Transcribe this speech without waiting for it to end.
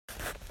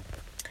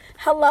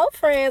Hello,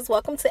 friends.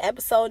 Welcome to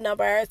episode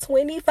number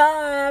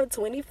 25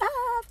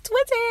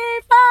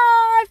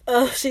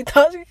 of She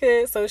Thought She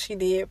Could, So She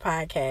Did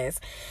podcast.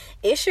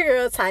 It's your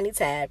girl, Tiny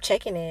Tab,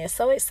 checking in.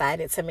 So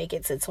excited to make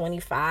it to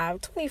 25.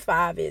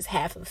 25 is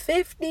half of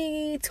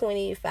 50.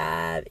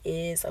 25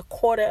 is a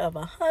quarter of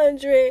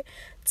 100.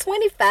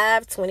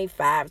 25.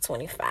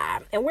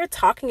 And we're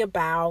talking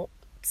about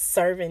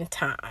serving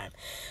time.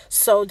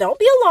 So don't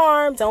be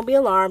alarmed.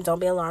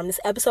 This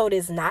episode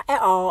is not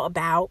at all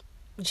about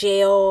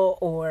jail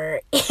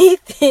or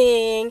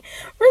anything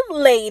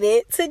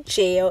related to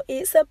jail.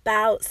 It's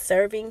about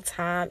serving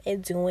time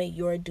and doing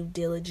your due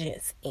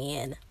diligence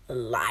in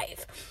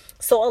life.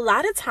 So a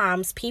lot of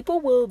times people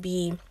will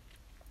be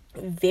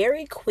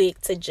very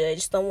quick to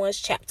judge someone's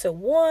chapter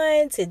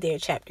 1 to their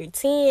chapter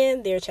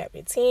 10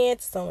 to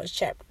someone's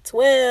chapter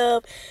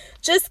 12,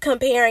 just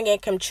comparing and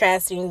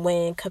contrasting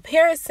when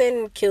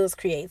comparison kills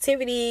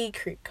creativity,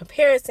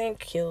 comparison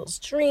kills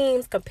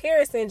dreams,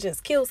 comparison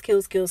just kills.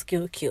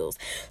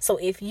 So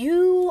if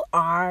you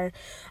are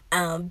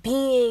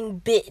being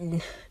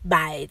bitten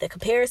by the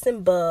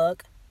comparison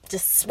bug,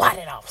 just swat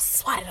it off,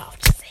 just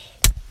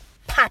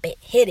pop it,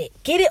 hit it,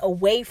 get it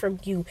away from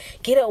you,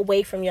 get it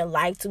away from your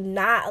life. Do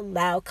not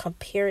allow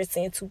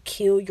comparison to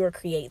kill your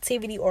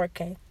creativity or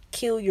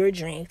kill your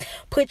dreams.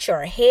 Put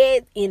your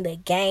head in the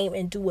game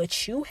and do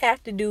what you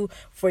have to do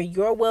for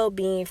your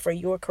well-being, for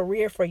your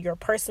career, for your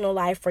personal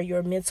life, for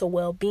your mental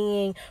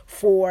well-being,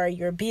 for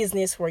your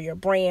business, for your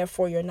brand,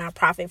 for your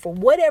nonprofit, for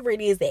whatever it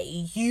is that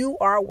you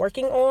are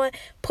working on.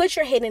 Put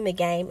your head in the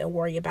game and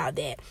worry about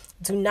that.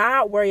 Do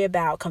not worry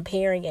about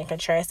comparing and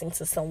contrasting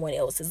to someone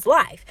else's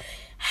life.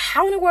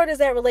 How in the world does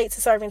that relate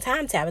to serving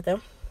time, Tabitha?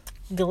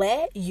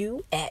 Glad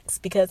you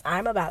asked, because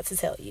I'm about to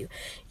tell you.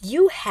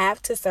 You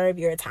have to serve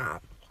your time.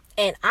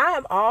 And I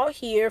am all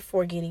here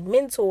for getting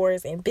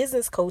mentors and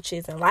business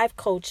coaches and life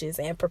coaches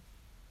and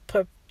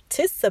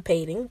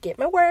participating in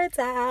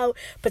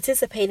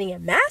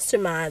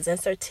masterminds and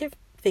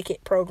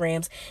certificate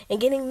programs and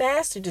getting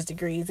master's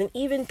degrees and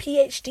even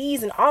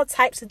PhDs and all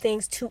types of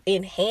things to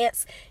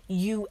enhance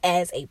you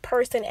as a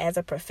person, as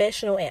a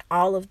professional, and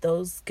all of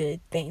those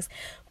good things.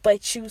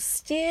 But you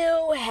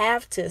still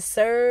have to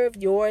serve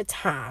your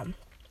time.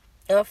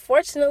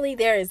 Unfortunately,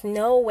 there is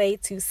no way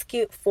to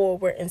skip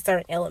forward in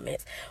certain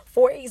elements.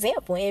 For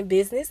example, in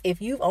business,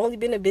 if you've only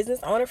been a business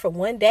owner for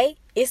one day,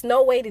 it's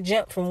no way to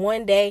jump from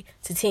 1 day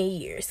to 10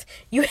 years.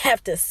 You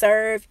have to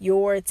serve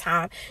your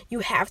time.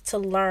 You have to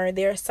learn.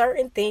 There are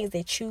certain things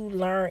that you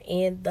learn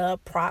in the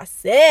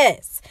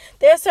process.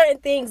 There are certain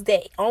things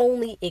that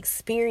only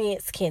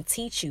experience can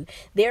teach you.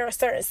 There are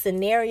certain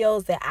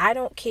scenarios that I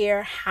don't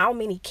care how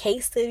many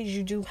case studies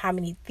you do, how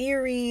many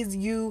theories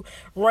you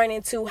run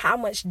into, how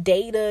much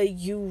data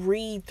you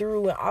read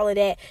through and all of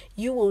that,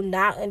 you will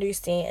not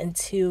understand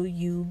until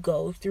you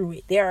go through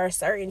it. There are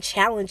certain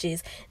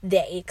challenges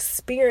that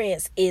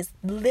experience is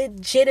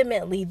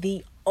legitimately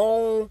the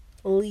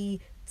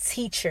only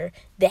teacher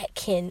that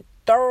can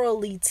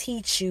thoroughly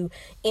teach you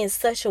in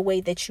such a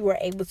way that you are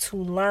able to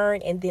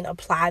learn and then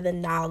apply the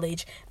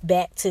knowledge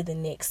back to the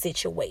next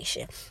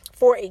situation.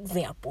 For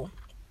example,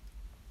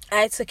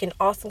 I took an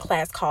awesome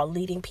class called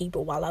Leading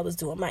People while I was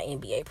doing my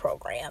MBA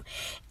program.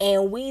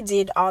 And we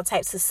did all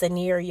types of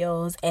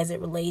scenarios as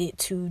it related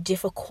to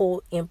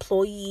difficult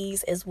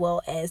employees as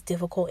well as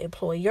difficult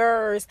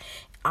employers.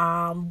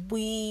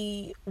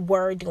 We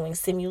were doing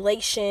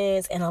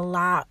simulations and a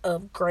lot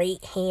of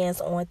great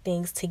hands-on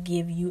things to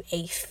give you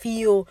a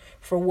feel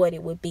for what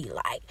it would be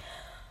like.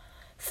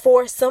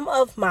 For some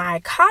of my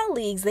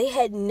colleagues, they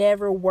had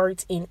never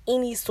worked in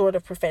any sort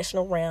of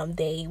professional realm.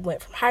 They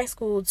went from high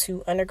school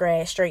to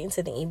undergrad straight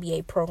into the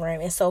MBA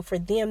program. And so for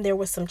them, there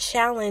was some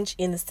challenge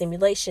in the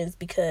simulations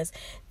because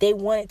they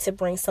wanted to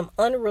bring some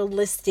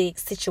unrealistic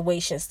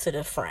situations to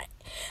the front.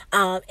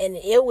 And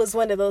it was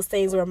one of those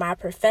things where my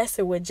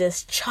professor would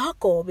just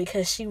chuckle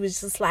because she was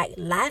just like,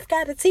 life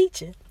got to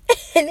teach you.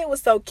 And it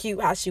was so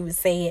cute how she would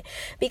say it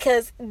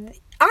because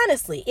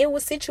honestly, it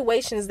was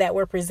situations that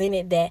were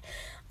presented that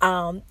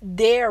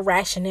their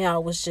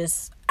rationale was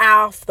just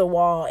off the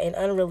wall and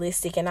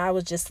unrealistic. And I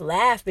would just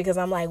laugh because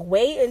I'm like,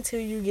 wait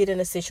until you get in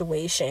a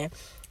situation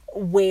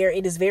where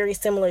it is very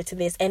similar to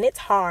this. And it's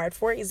hard.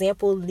 For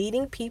example,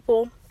 leading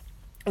people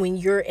when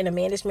you're in a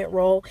management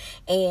role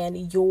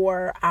and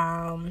you're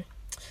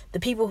the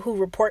people who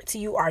report to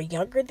you are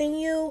younger than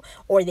you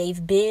or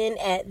they've been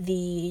at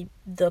the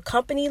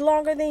company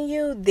longer than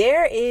you,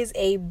 there is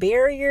a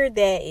barrier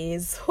that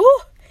is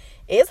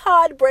it's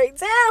hard to break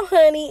down,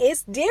 honey.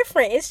 It's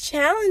different. It's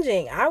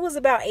challenging. I was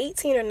about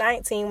 18 or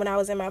 19 when I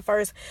was in my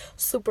first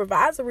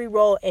supervisory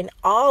role, and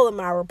all of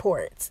my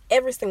reports,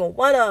 every single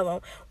one of them,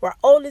 were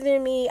older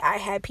than me. I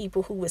had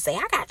people who would say,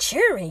 I got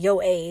children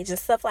your age and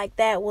stuff like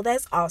that. Well,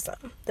 that's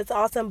awesome. That's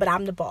awesome, but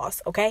I'm the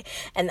boss, okay?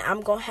 And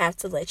I'm going to have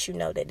to let you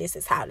know that this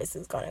is how this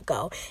is going to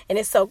go. And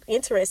it's so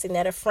interesting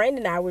that a friend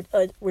and I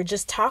were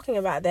just talking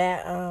about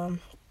that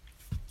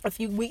a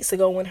few weeks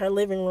ago in her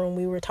living room,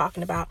 we were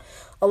talking about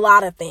a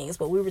lot of things,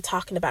 but we were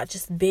talking about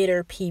just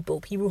bitter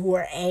people who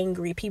are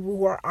angry, people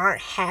who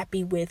aren't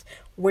happy with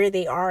where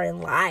they are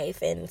in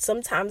life. And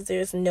sometimes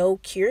there's no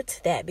cure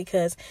to that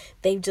because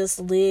they've just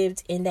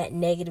lived in that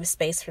negative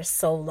space for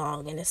so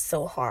long, and it's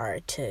so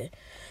hard to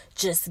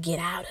just get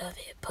out of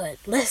it. But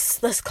let's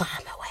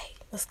climb away.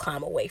 Let's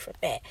climb away from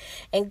that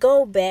and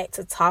go back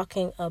to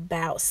talking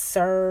about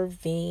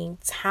serving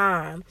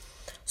time.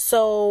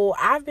 So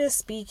I've been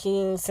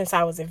speaking since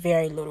I was a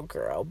very little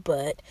girl,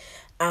 but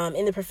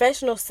in the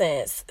professional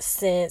sense,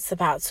 since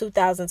about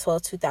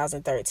 2012,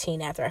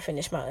 2013, after I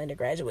finished my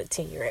undergraduate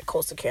tenure at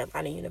Coastal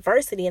Carolina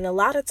University. And a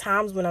lot of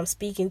times when I'm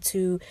speaking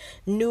to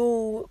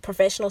new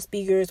professional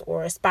speakers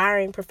or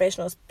aspiring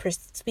professional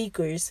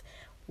speakers,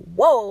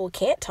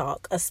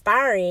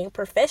 aspiring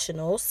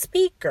professional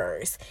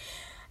speakers,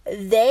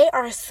 they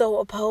are so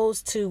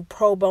opposed to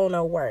pro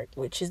bono work,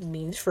 which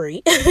means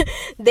free.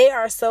 They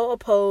are so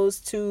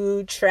opposed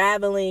to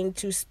traveling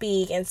to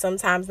speak and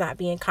sometimes not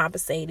being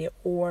compensated,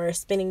 or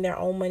spending their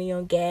own money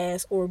on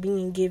gas, or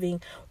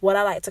giving what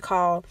I like to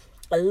call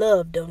a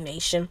love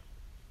donation.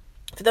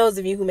 For those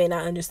of you who may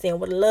not understand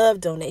what a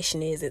love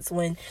donation is, it's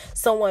when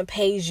someone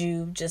pays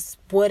you just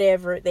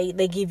whatever, they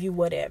give you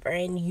whatever,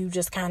 and you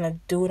just kind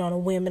of do it on a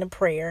whim and a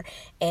prayer,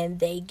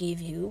 and they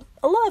give you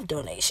a love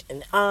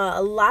donation.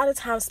 A lot of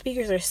times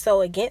speakers are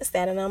so against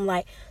that, and I'm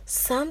like,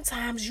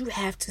 sometimes you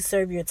have to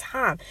serve your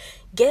time.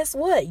 Guess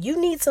what? You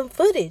need some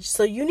footage.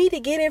 So you need to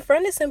get in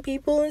front of some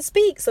people and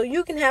speak so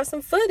you can have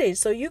some footage,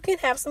 so you can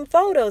have some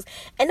photos.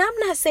 And I'm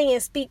not saying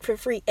speak for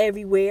free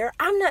everywhere.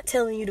 I'm not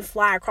telling you to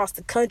fly across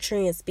the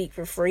country and speak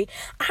for free.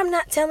 I'm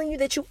not telling you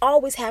that you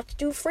always have to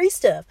do free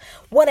stuff.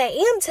 What I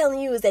am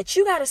telling you is that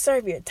you got to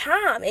serve your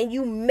time, and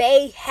you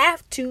may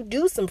have to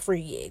do some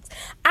free gigs.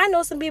 I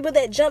know some people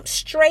that jumped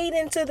straight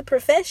into the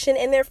profession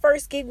and their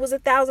first gig was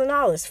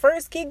 $1,000.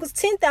 First gig was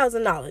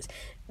 $10,000.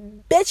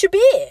 Bet your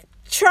bid.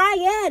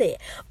 Try at it.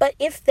 But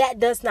if that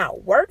does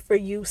not work for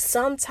you,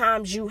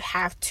 sometimes you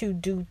have to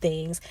do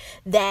things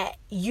that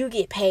you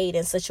get paid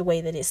in such a way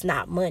that it's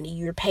not money.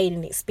 You're paid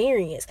in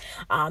experience.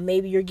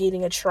 Maybe you're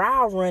getting a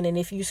trial run, and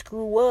if you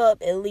screw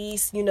up, at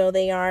least,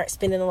 they aren't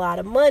spending a lot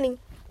of money.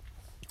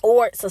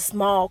 Or it's a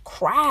small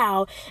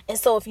crowd, and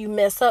so if you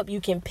mess up,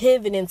 you can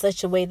pivot in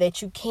such a way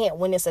that you can't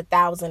when it's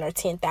 1,000 or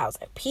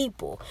 10,000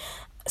 people.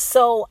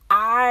 So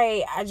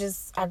I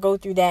go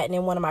through that, and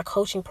in one of my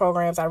coaching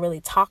programs, I really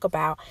talk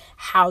about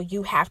how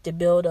you have to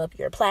build up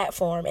your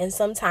platform, and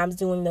sometimes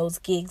doing those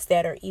gigs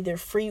that are either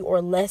free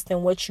or less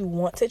than what you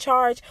want to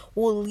charge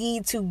will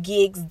lead to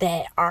gigs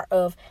that are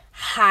of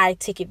high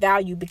ticket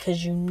value,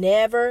 because you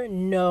never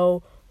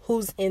know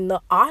who's in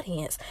the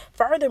audience.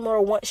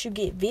 Furthermore, once you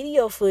get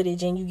video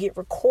footage and you get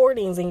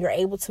recordings and you're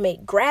able to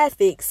make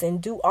graphics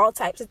and do all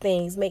types of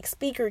things, make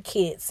speaker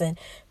kits and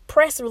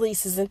press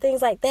releases and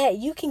things like that,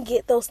 you can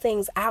get those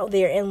things out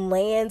there and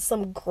land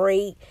some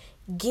great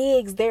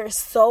gigs. There's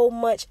so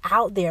much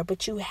out there,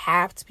 but you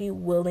have to be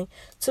willing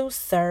to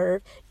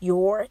serve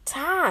your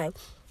time.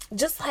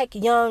 Just like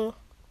young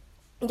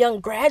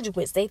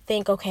graduates, they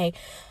think, okay,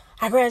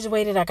 I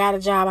graduated, I got a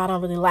job, I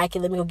don't really like it,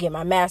 let me go get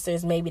my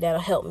master's, maybe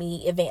that'll help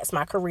me advance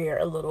my career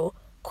a little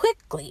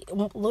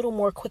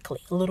more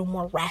quickly, a little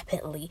more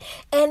rapidly.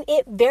 And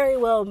it very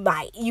well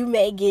might. You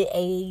may get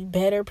a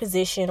better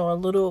position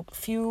or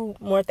few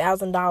more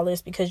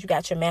 $1,000s because you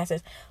got your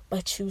master's,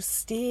 but you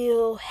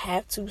still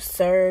have to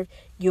serve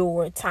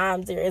your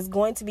time. There is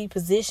going to be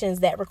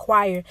positions that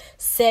require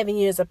 7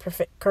 years of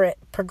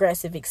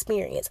progressive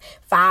experience,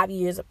 5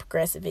 years of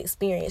progressive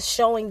experience,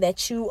 showing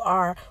that you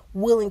are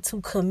willing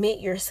to commit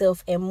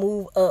yourself and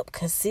move up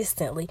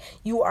consistently.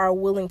 You are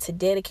willing to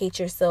dedicate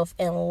yourself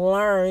and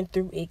learn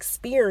through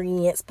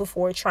experience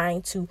before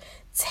trying to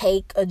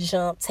take a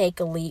jump,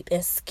 take a leap,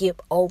 and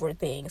skip over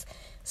things.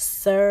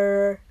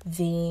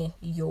 Serving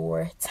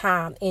your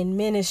time in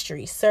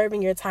ministry,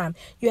 serving your time.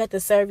 You have to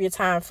serve your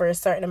time for a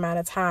certain amount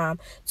of time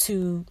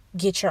to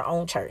get your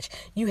own church.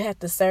 You have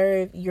to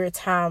serve your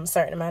time a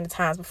certain amount of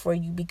times before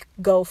you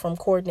go from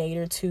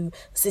coordinator to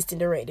assistant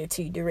director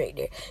to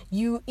director.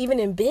 You, even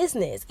in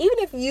business, even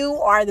if you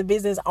are the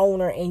business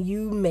owner and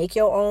you make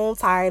your own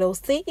title,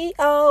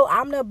 CEO,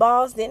 I'm the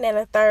boss, then and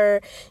a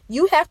third,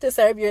 you have to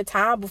serve your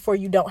time before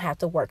you don't have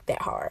to work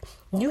that hard.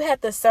 You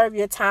have to serve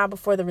your time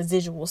before the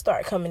residuals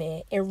start coming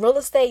in. In real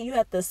estate, you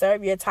have to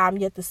serve your time.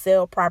 You have to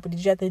sell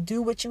properties. You have to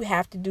do what you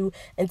have to do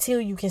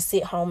until you can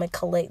sit home and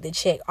collect the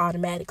check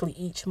automatically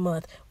each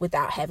month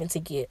without having to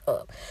get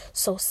up.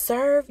 So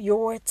serve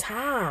your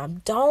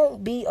time.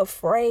 Don't be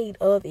afraid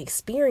of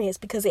experience,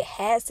 because it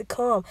has to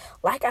come.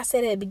 Like I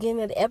said at the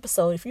beginning of the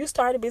episode, if you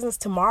start a business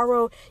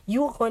tomorrow,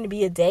 you are going to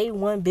be a day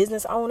one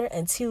business owner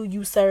until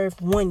you serve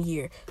 1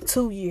 year,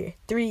 2 year,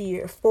 3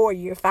 year, 4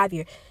 year, 5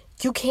 year.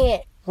 You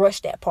can't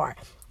rush that part.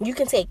 You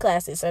can take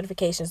classes,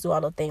 certifications, do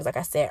all the things, like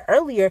I said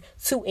earlier,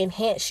 to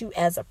enhance you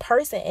as a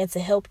person and to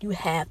help you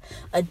have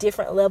a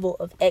different level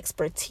of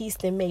expertise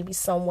than maybe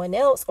someone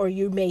else, or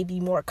you may be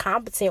more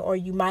competent, or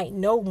you might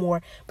know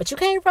more, but you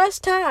can't rush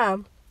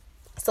time.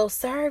 So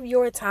serve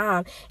your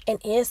time, and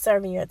in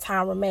serving your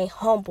time, remain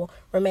humble,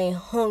 remain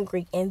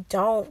hungry, and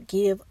don't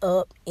give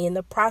up in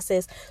the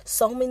process.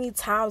 So many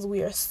times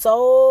we are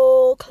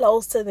so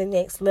close to the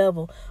next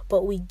level,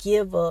 but we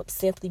give up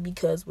simply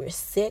because we're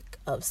sick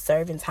of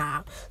serving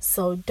time.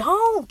 So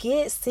don't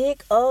get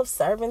sick of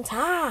serving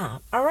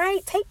time. All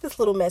right, take this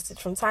little message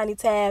from Tiny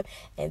Tab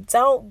and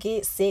don't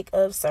get sick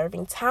of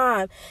serving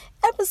time.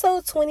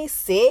 Episode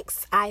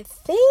 26, I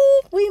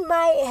think we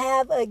might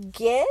have a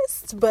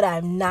guest, but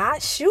I'm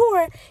not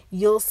sure.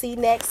 You'll see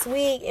next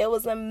week. It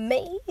was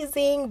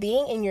amazing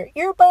being in your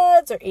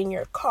earbuds or in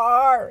your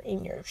car or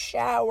in your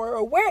shower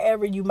or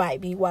wherever you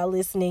might be while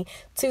listening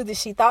to the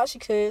She Thought She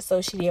Could, So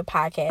She Did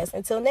podcast.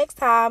 Until next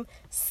time,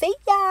 see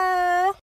ya!